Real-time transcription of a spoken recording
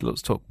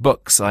Let's talk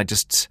books. I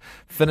just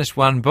finished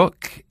one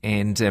book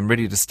and am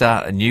ready to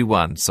start a new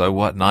one. So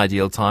what an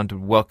ideal time to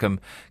welcome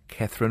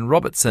Catherine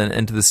Robertson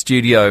into the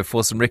studio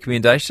for some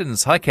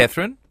recommendations. Hi,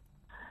 Catherine.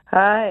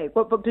 Hi.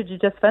 What book did you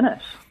just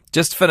finish?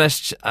 Just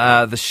finished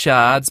The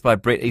Shards by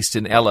Bret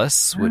Easton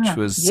Ellis, which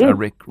was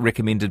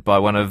recommended by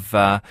one of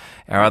our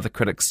other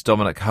critics,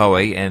 Dominic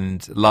Hoey,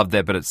 and loved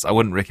that, but I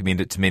wouldn't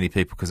recommend it to many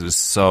people because it is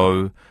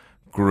so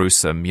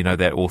gruesome. You know,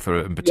 that author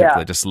in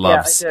particular just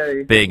loves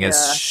being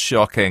as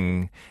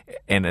shocking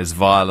and as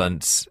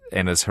violent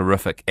and as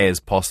horrific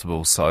as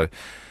possible. So,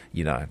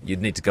 you know,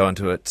 you'd need to go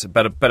into it.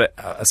 But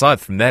aside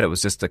from that, it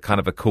was just a kind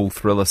of a cool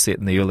thriller set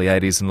in the early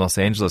 80s in Los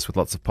Angeles with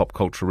lots of pop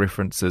culture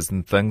references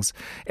and things.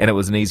 And it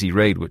was an easy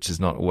read, which is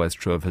not always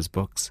true of his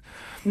books.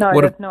 No,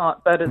 it's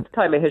not, but it's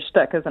totally his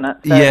shtick, isn't it?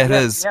 So, it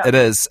is. It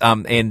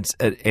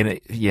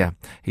is.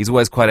 He's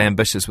always quite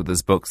ambitious with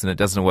his books, and it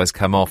doesn't always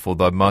come off,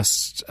 although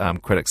most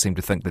critics seem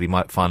to think that he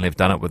might finally have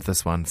done it with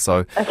this one.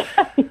 So,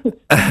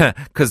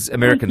 because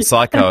American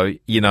Psycho,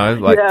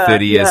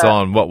 30 years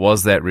on, what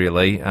was that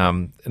really?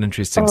 An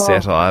interesting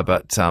satire,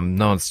 but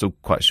no one's still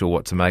quite sure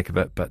what to make of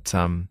it. But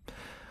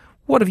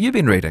what have you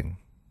been reading?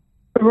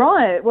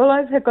 Right. Well,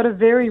 I've got a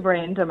very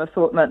random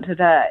assortment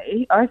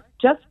today. I've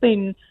just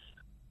been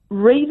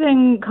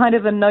reading kind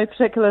of in no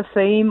particular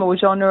theme or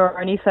genre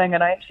or anything,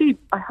 and I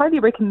highly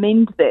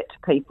recommend that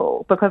to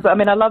people because, I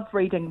love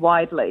reading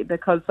widely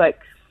because,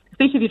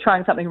 especially if you're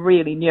trying something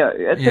really new,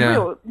 it's a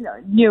real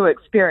new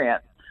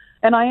experience.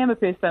 And I am a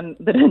person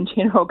that in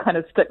general kind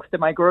of sticks to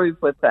my groove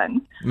with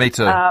things. Me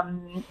too.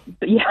 But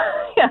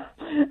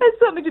there's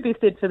something to be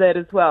said for that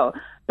as well.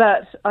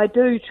 But I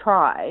do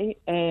try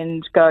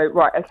and go,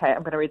 right, okay,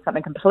 I'm going to read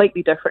something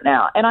completely different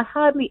now. And I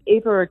hardly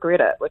ever regret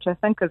it, which I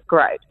think is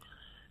great.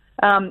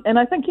 And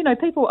I think,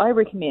 I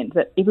recommend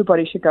that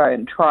everybody should go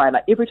and try.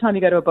 Like every time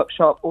you go to a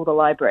bookshop or the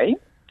library,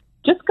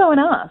 just go and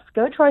ask.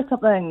 Go try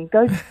something.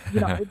 Go,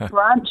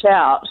 branch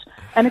out.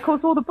 And, of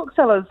course, all the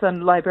booksellers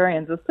and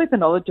librarians are super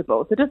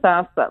knowledgeable, so just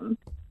ask them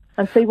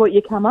and see what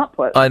you come up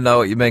with. I know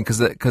what you mean,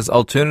 because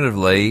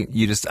alternatively,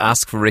 you just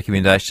ask for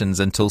recommendations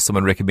until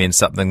someone recommends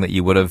something that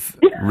you would have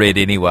read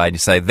anyway, and you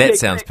say, that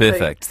sounds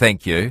perfect,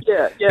 thank you.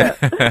 Yeah.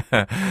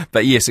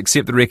 But, yes,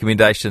 accept the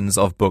recommendations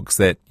of books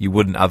that you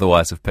wouldn't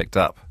otherwise have picked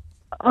up.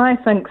 I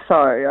think so.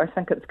 I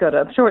think it's good.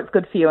 I'm sure it's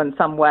good for you in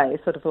some way,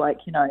 sort of like,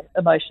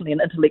 emotionally and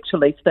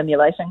intellectually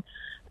stimulating.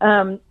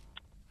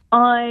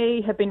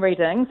 I have been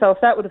reading, so I'll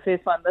start with the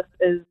first one. This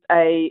is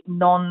a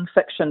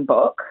non-fiction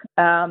book,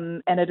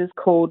 and it is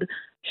called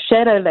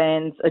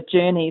Shadowlands, A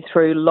Journey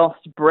Through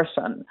Lost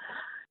Britain,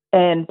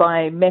 and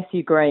by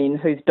Matthew Green,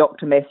 who's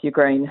Dr. Matthew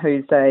Green,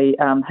 who's a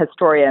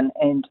historian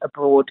and a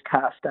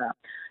broadcaster.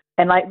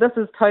 And, this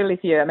is totally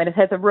for you. It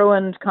has a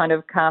ruined kind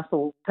of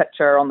castle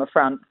picture on the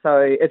front, so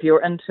if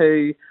you're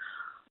into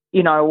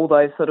all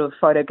those sort of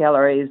photo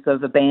galleries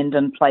of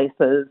abandoned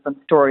places and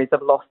stories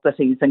of lost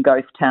cities and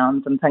ghost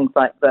towns and things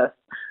like this,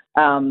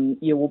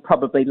 you will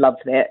probably love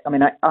that.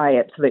 I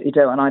absolutely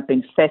do, and I've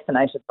been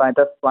fascinated by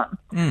this one.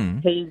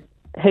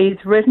 He's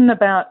written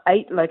about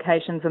 8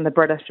 locations in the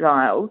British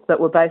Isles that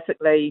were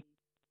basically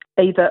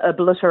either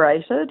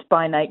obliterated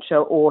by nature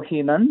or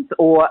humans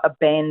or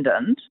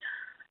abandoned.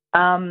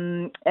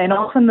 And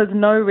often there's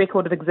no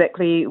record of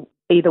exactly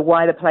either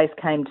why the place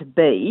came to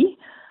be,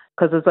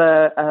 because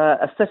there's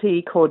a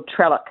city called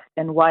Trellick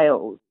in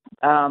Wales,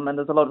 and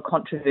there's a lot of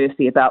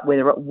controversy about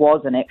whether it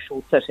was an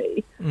actual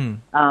city.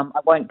 I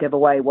won't give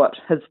away what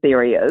his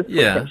theory is, which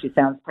actually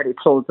sounds pretty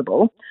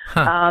plausible.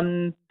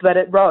 But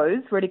it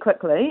rose really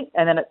quickly,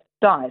 and then it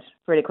died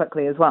really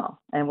quickly as well,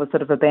 and was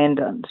sort of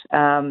abandoned.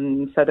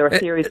 So there are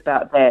theories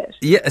about that.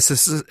 Yeah,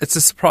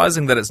 it's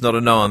surprising that it's not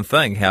a known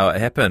thing how it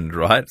happened,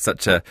 right?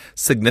 Such a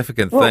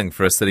significant thing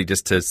for a city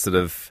just to sort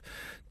of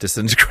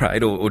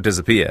disintegrate or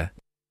disappear.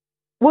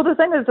 Well, the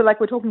thing is,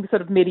 we're talking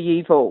sort of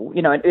medieval,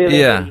 and early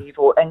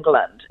medieval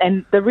England,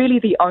 and they're really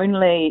the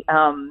only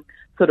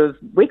sort of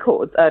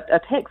records are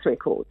tax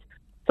records.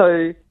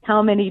 So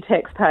how many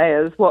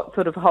taxpayers, what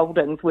sort of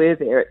holdings were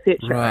there,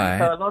 etc. Right.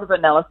 So a lot of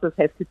analysis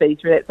has to be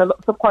through that.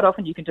 So quite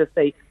often you can just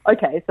see,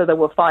 okay, so there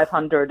were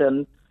 500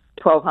 and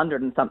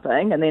 1,200 and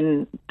something, and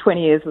then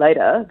 20 years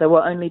later there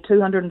were only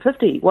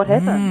 250. What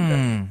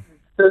happened?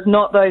 There's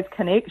not those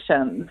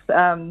connections.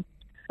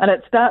 And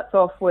it starts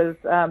off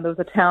with there was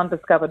a town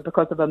discovered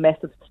because of a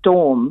massive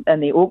storm in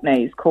the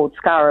Orkneys called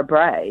Skara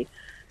Brae,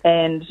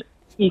 and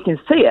you can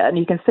see it, and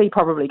you can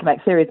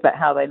make theories about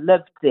how they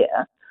lived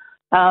there,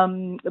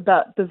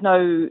 but there's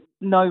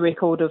no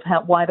record of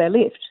why they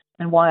left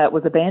and why it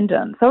was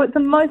abandoned. So it's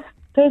the most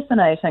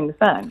fascinating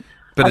thing.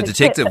 Bit of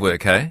detective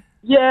work, hey?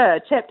 Yeah,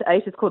 Chapter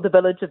 8 is called The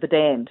Village of the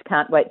Damned.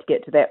 Can't wait to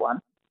get to that one.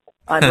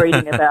 I'm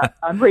reading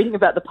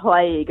about the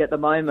plague at the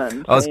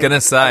moment. I was going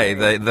to say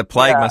the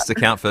plague must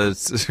account for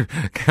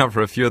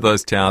a few of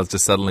those towns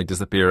just suddenly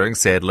disappearing.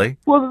 Sadly,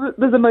 well,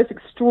 there's a most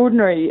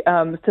extraordinary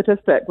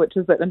statistic, which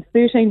is that in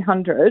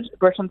 1300,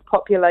 Britain's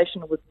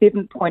population was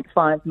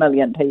 7.5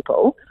 million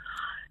people,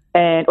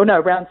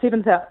 around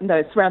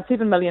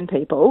 7 million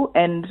people,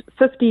 and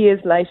 50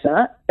 years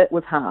later, it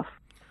was half.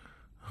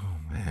 Oh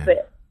man.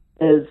 That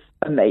is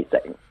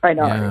amazing. I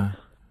know. Yeah.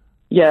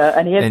 Yeah,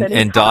 and he has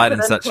And died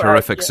in such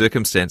horrific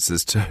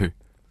circumstances too.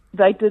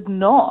 They did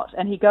not,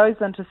 and he goes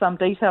into some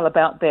detail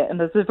about that, and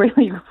there's a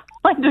really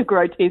kind of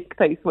grotesque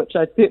piece, which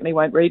I certainly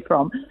won't read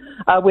from,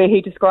 where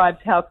he describes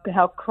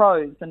how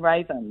crows and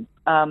ravens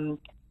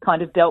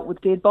kind of dealt with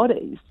dead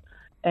bodies.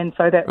 And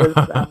so that was,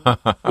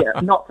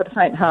 not for the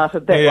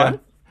faint-hearted, that one.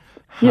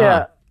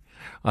 Yeah.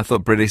 I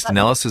thought Bret Easton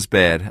Ellis was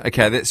bad.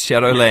 Okay, that's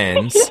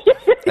Shadowlands,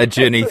 A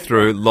Journey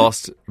Through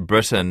Lost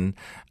Britain.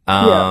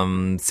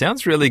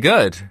 Sounds really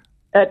good.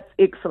 It's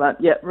excellent.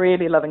 Yeah,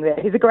 really loving that.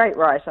 He's a great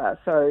writer,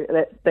 so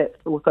that's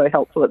also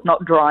helpful. It's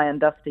not dry and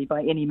dusty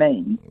by any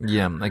means.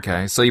 Yeah,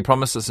 okay. So you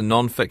promised us a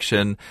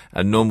non-fiction,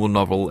 a normal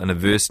novel, and a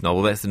verse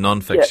novel. That's the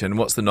non-fiction.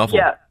 What's the novel?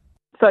 Yeah.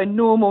 So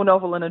normal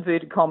novel in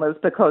inverted commas,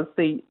 because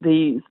the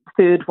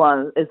third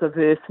one is a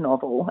verse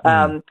novel.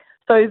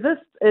 So this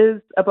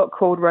is a book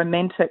called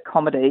Romantic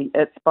Comedy.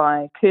 It's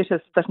by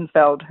Curtis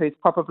Sittenfeld, who's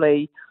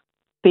probably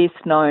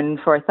best known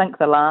for, I think,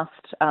 the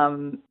last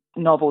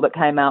novel that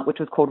came out, which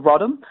was called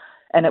Rodham.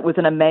 And it was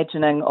an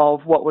imagining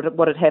of what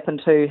had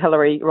happened to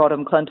Hillary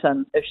Rodham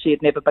Clinton if she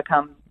had never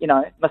become,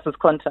 Mrs.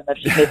 Clinton, if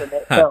she'd never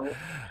met Bill.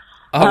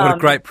 What a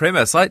great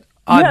premise. I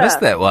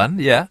missed that one,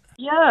 yeah.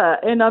 Yeah,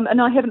 and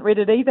I haven't read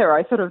it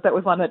either. That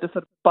was one that just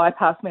sort of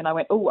bypassed me, and I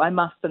went, oh, I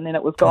must, and then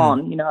it was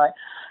gone,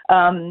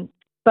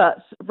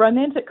 But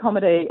romantic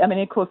comedy, I mean,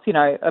 of course,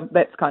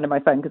 that's kind of my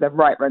thing because I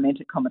write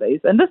romantic comedies,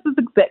 and this is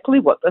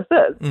exactly what this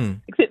is.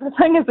 Except the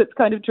thing is, it's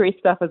kind of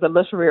dressed up as a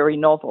literary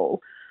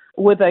novel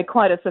with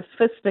quite a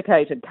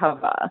sophisticated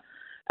cover.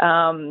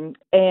 And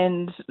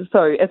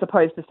so as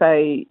opposed to,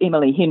 say,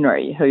 Emily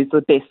Henry, who's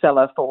the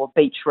bestseller for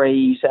Beach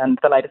Read, and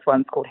the latest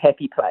one's called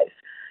Happy Place.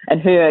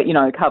 And her,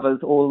 covers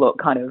all look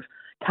kind of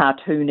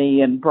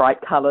cartoony and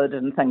bright-coloured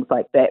and things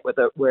like that,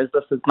 whereas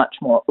this is much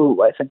more,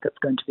 I think it's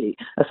going to be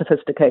a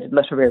sophisticated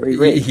literary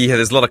read. Yeah,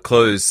 there's a lot of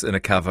clues in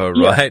a cover,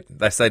 right?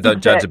 They say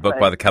don't judge a book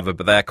by the cover,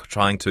 but they're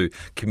trying to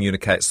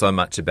communicate so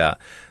much about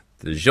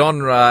the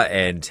genre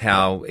and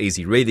how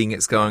easy reading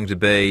it's going to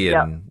be,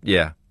 and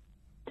but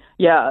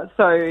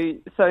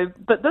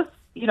this,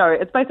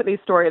 it's basically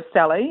a story of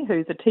Sally,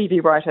 who's a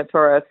TV writer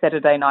for a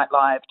Saturday Night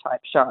Live type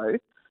show,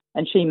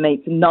 and she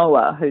meets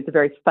Noah, who's a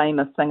very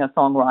famous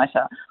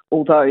singer-songwriter,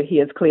 although he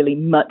is clearly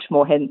much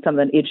more handsome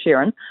than Ed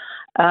Sheeran.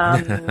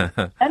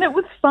 And it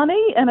was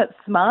funny, and it's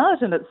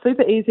smart, and it's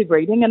super easy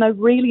reading, and I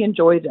really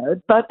enjoyed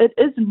it, but it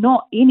is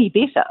not any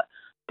better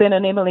than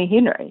an Emily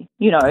Henry,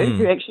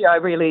 who actually I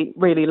really,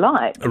 really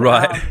liked.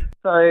 Right.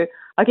 So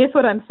I guess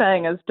what I'm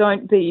saying is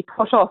don't be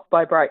put off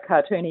by bright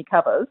cartoony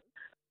covers,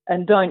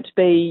 and don't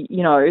be,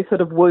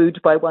 sort of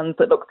wooed by ones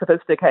that look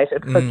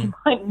sophisticated, because you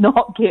might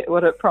not get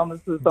what it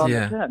promises on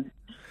the tin.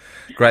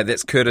 Great,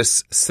 that's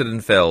Curtis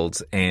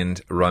Sittenfeld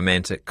and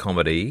Romantic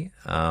Comedy.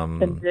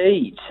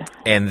 Indeed.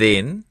 And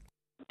then?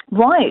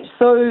 Right,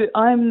 so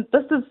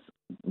this is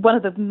one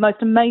of the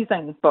most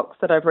amazing books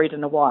that I've read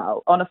in a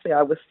while. Honestly,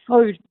 I was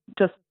so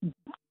just,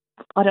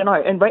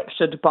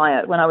 enraptured by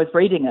it when I was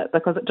reading it,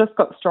 because it just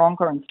got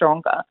stronger and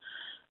stronger.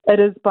 It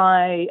is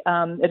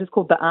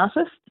called The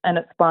Artist, and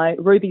it's by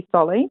Ruby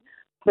Solly,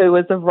 who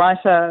is a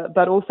writer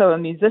but also a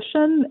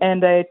musician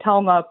and a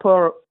taonga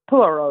pūoro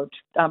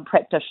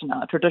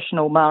practitioner,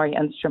 traditional Maori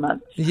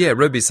instruments. Yeah,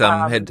 Ruby's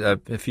had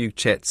a few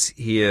chats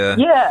here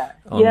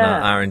on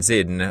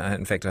RNZ, and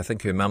in fact I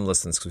think her mum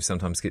listens because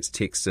sometimes gets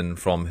text in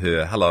from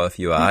her. Hello, if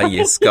you are.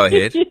 Yes, go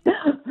ahead.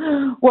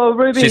 Well,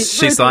 Ruby...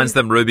 She signs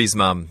them Ruby's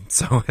mum,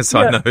 so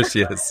I know who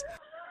she is.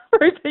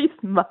 Ruby's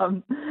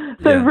mum.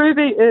 So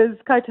Ruby is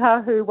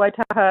Kaitahu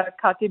Waitaha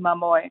Kati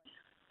Mamoi.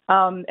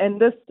 And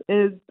this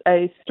is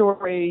a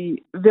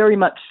story very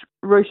much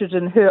rooted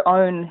in her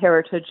own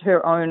heritage,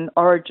 her own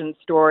origin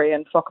story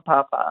and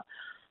whakapapa.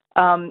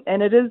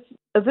 And it is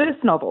a verse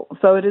novel.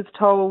 So it is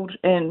told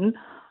in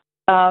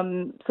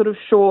sort of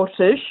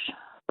shortish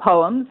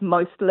poems,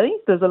 mostly.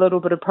 There's a little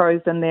bit of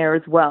prose in there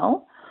as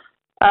well.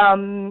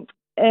 And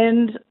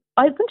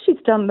I think she's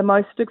done the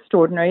most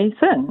extraordinary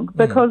thing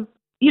because,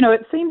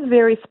 it seems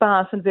very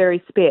sparse and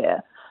very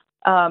spare.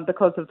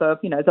 Because of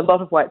there's a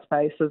lot of white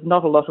space, there's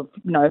not a lot of,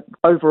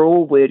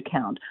 overall word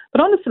count.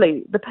 But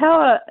honestly, the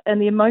power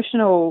and the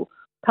emotional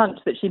punch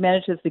that she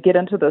manages to get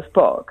into this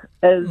book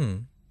is,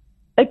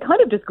 it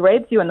kind of just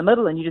grabs you in the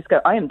middle and you just go,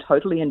 I am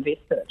totally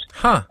invested.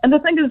 Huh. And the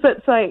thing is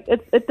that,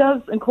 it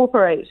does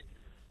incorporate,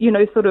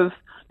 sort of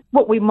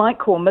what we might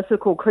call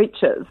mythical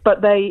creatures,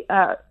 but they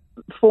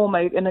form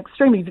an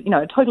extremely,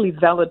 totally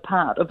valid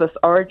part of this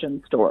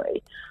origin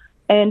story.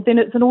 And then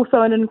it's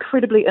also an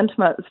incredibly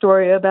intimate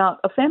story about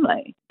a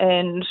family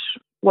and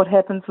what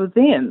happens with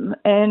them.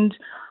 And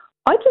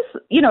I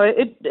just,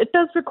 it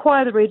does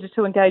require the reader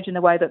to engage in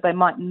a way that they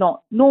might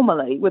not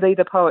normally with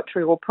either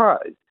poetry or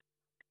prose.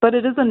 But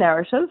it is a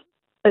narrative.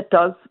 It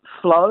does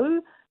flow.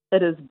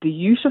 It is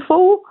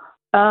beautiful.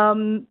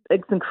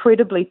 It's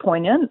incredibly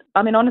poignant.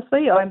 I mean,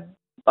 honestly,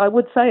 I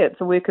would say it's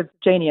a work of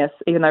genius,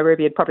 even though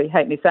Ruby would probably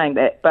hate me saying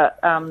that. But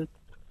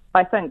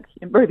I think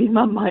Ruby's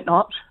mum might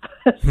not.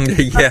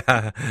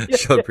 Yeah,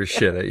 she'll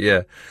appreciate it,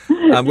 yeah.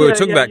 We were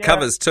talking about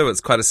covers too. It's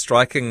quite a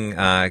striking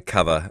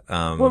cover.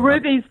 Well,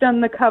 Ruby's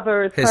done the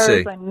cover as far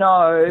as I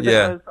know,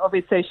 because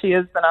obviously she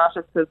is an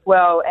artist as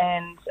well,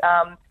 and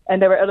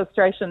there are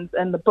illustrations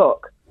in the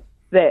book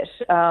that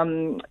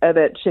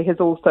she has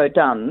also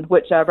done,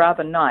 which are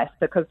rather nice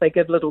because they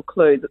give little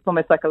clues. It's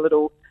almost like a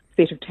little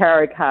set of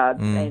tarot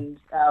cards, and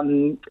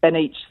in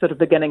each sort of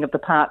beginning of the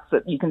parts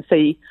that you can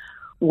see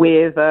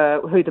who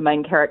the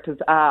main characters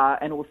are,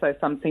 and also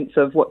some sense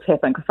of what's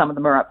happened, because some of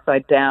them are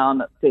upside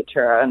down,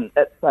 etc. And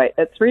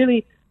it's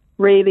really,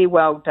 really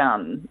well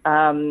done.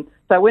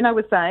 So when I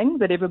was saying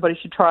that everybody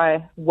should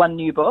try one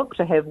new book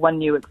to have one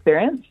new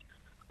experience,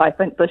 I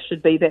think this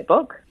should be that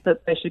book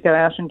that they should go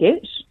out and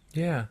get.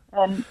 Yeah.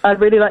 And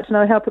I'd really like to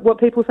know what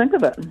people think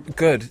of it.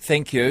 Good,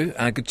 thank you.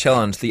 Good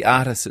challenge. The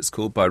Artist, it's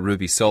called, by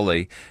Ruby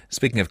Solly.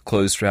 Speaking of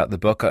clues throughout the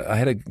book, I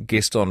had a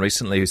guest on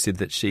recently who said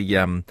that she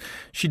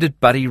did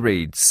buddy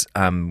reads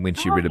when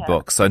she read a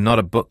book. So not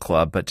a book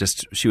club, but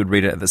just she would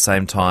read it at the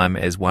same time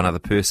as one other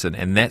person.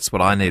 And that's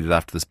what I needed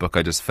after this book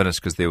I just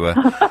finished, because there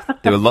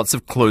were lots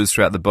of clues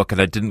throughout the book and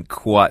I didn't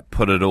quite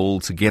put it all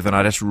together. And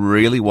I just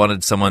really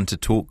wanted someone to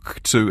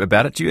talk to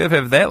about it. Do you ever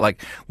have that?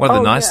 Like, one of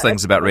the nice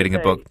things about reading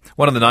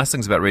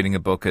a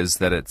book, is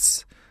that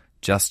it's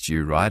just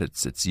you, right?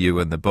 It's you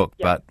and the book.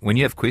 Yep. But when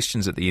you have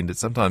questions at the end, it's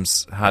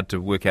sometimes hard to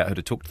work out who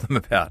to talk to them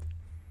about.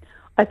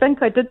 I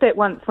think I did that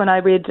once when I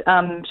read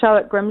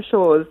Charlotte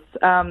Grimshaw's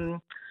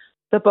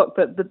the book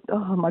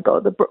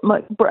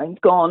my brain's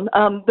gone.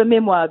 The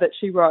memoir that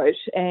she wrote,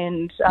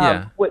 and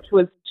which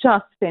was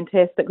just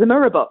fantastic. The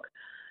Mirror book,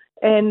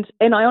 and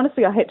I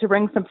honestly had to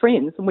ring some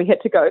friends, and we had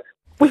to go.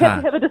 We had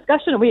to have a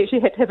discussion, and we actually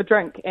had to have a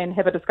drink and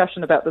have a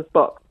discussion about this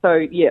book. So,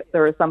 yeah,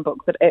 there are some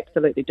books that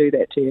absolutely do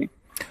that to you.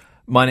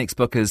 My next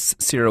book is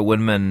Sarah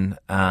Winman,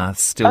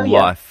 Still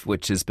Life,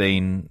 which has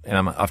been...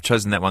 I've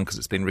chosen that one because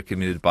it's been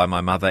recommended by my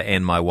mother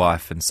and my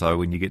wife, and so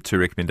when you get two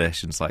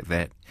recommendations like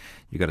that,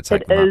 you've got to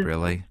take them up,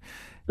 really.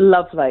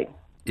 Lovely.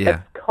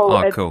 Yeah. It's cool.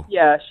 Oh, cool.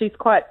 Yeah,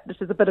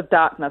 there's a bit of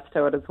darkness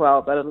to it as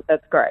well, but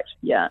it's great,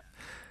 yeah.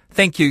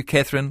 Thank you,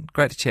 Catherine.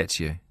 Great to chat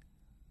to you.